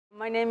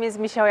My name is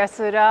Michelle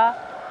Yasuda.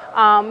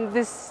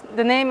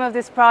 The name of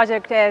this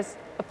project is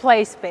A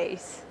Play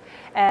Space,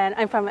 and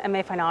I'm from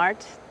MA Fine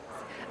Art.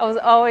 I was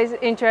always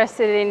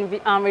interested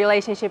in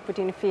relationship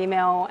between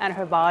female and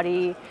her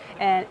body,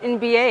 and in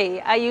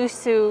BA, I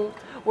used to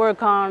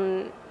work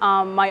on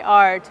my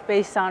art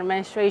based on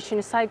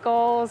menstruation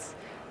cycles,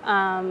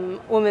 trying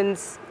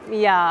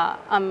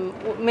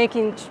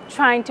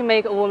to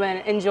make a woman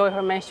enjoy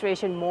her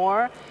menstruation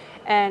more.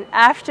 And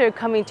after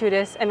coming to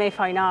this MA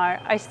Fine Art,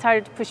 I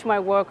started to push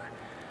my work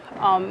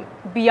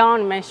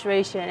beyond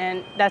menstruation,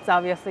 and that's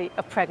obviously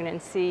a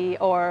pregnancy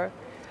or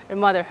a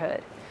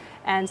motherhood.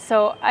 And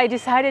so I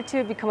decided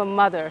to become a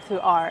mother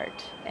through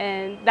art,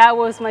 and that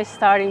was my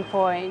starting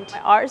point. My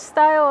art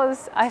style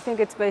is, I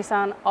think it's based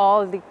on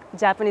all the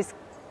Japanese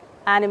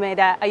anime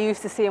that I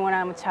used to see when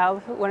I was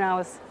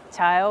a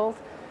child.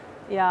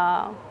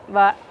 Yeah,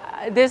 but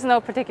there's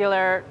no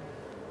particular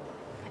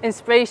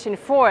inspiration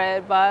for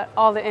it, but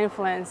all the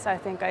influence, I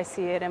think I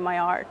see it in my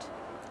art.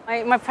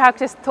 My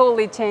practice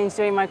totally changed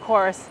during my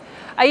course.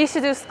 I used to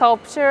do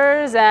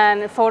sculptures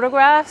and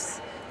photographs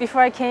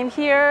before I came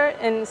here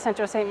in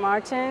Central St.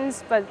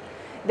 Martin's, but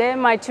then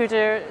my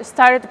tutor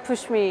started to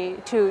push me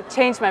to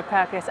change my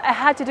practice. I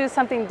had to do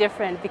something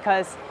different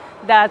because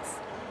that's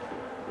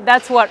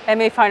what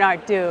MA Fine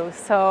Art do.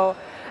 So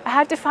I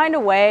had to find a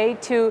way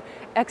to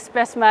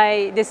express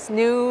this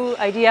new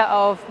idea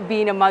of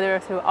being a mother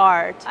through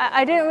art.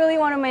 I didn't really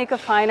want to make a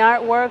fine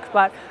art work,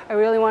 but I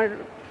really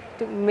wanted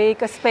to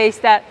make a space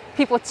that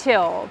people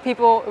chill,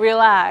 people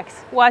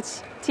relax,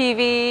 watch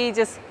TV,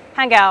 just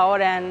hang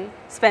out and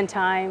spend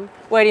time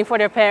waiting for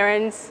their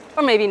parents,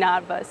 or maybe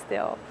not, but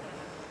still.